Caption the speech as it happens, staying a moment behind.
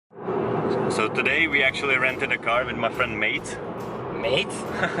So today we actually rented a car with my friend Mate. Mate?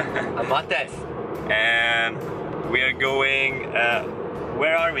 Amates. And we are going,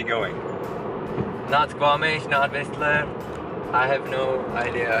 where are we going? Not Squamish, not Whistler. I have no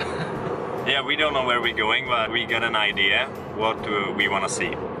idea. Yeah, we don't know where we're going, but we got an idea what we want to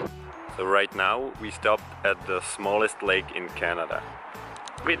see. So right now we stopped at the smallest lake in Canada.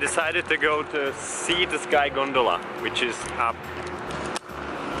 We decided to go to see the Sky Gondola, which is up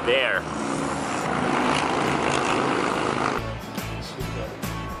there.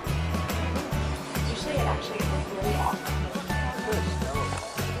 Usually it actually is really awesome.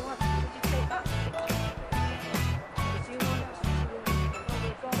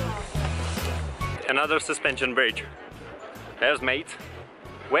 Another suspension bridge. There's Mate.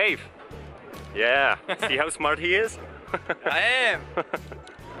 Wave! Yeah, see how smart he is? I am!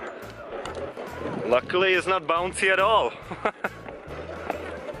 Luckily it's not bouncy at all.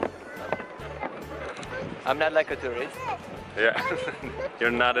 I'm not like a tourist. Yeah,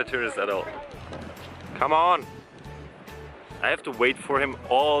 you're not a tourist at all. Come on! I have to wait for him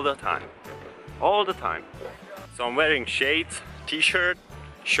all the time. All the time. So I'm wearing shades, t-shirt,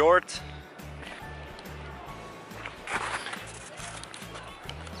 shorts.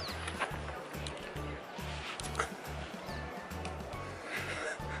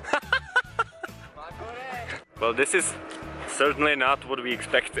 Well, this is certainly not what we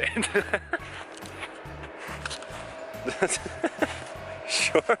expected.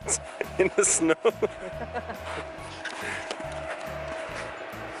 Shorts in the snow. The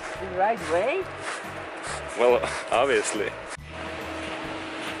right way? Well, obviously.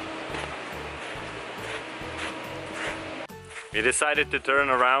 We decided to turn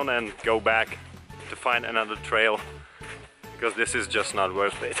around and go back to find another trail because this is just not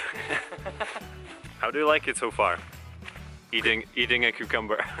worth it. How do you like it so far? Eating a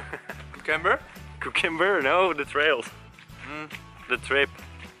cucumber. Cucumber? Cucumber? No, the trails. The trip.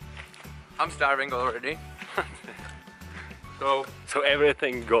 I'm starving already. So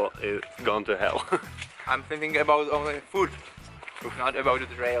everything is gone to hell. I'm thinking about only food, not about the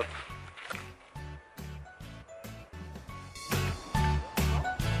trail.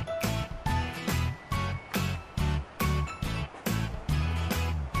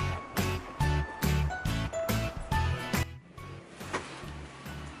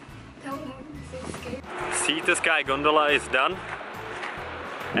 See, the Sky Gondola is done.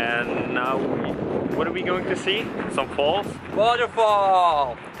 And now, what are we going to see? Some falls?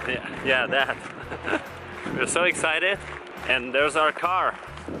 Waterfall! Yeah, that. We're so excited. And there's our car.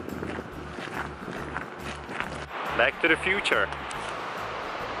 Back to the future.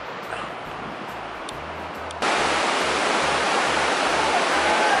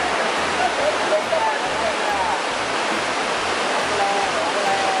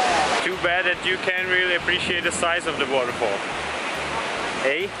 Too bad that you can't really appreciate the size of the waterfall.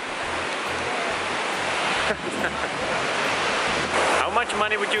 Eh? How much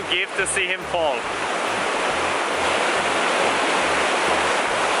money would you give to see him fall?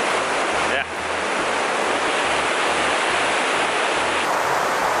 Yeah.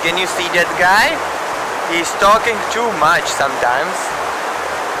 Can you see that guy? He's talking too much sometimes.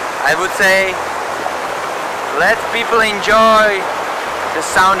 I would say, let people enjoy the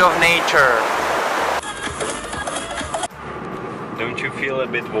sound of nature. Don't you feel a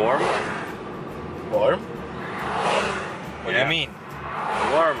bit warm? Warm? What do you mean?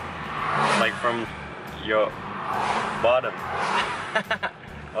 Warm. Like from your bottom.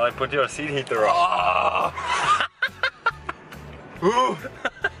 Well, I put your seat heater on. Oh.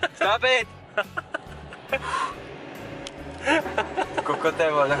 Stop it! Kokote,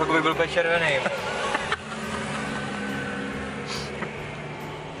 jako by byl červený.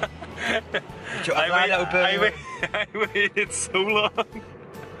 I waited so long.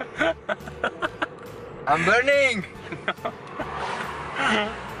 I'm burning!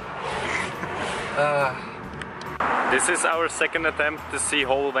 This is our second attempt to see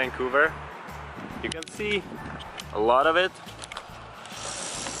whole Vancouver. You can see a lot of it.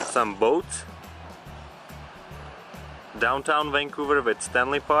 Some boats. Downtown Vancouver with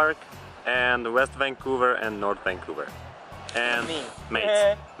Stanley Park, and West Vancouver and North Vancouver. And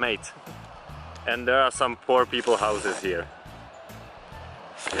Mate. And there are some poor people houses here.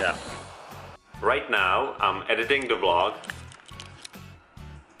 Yeah. Right now I'm editing the vlog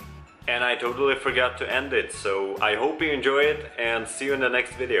and I totally forgot to end it, so I hope you enjoy it and see you in the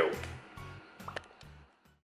next video.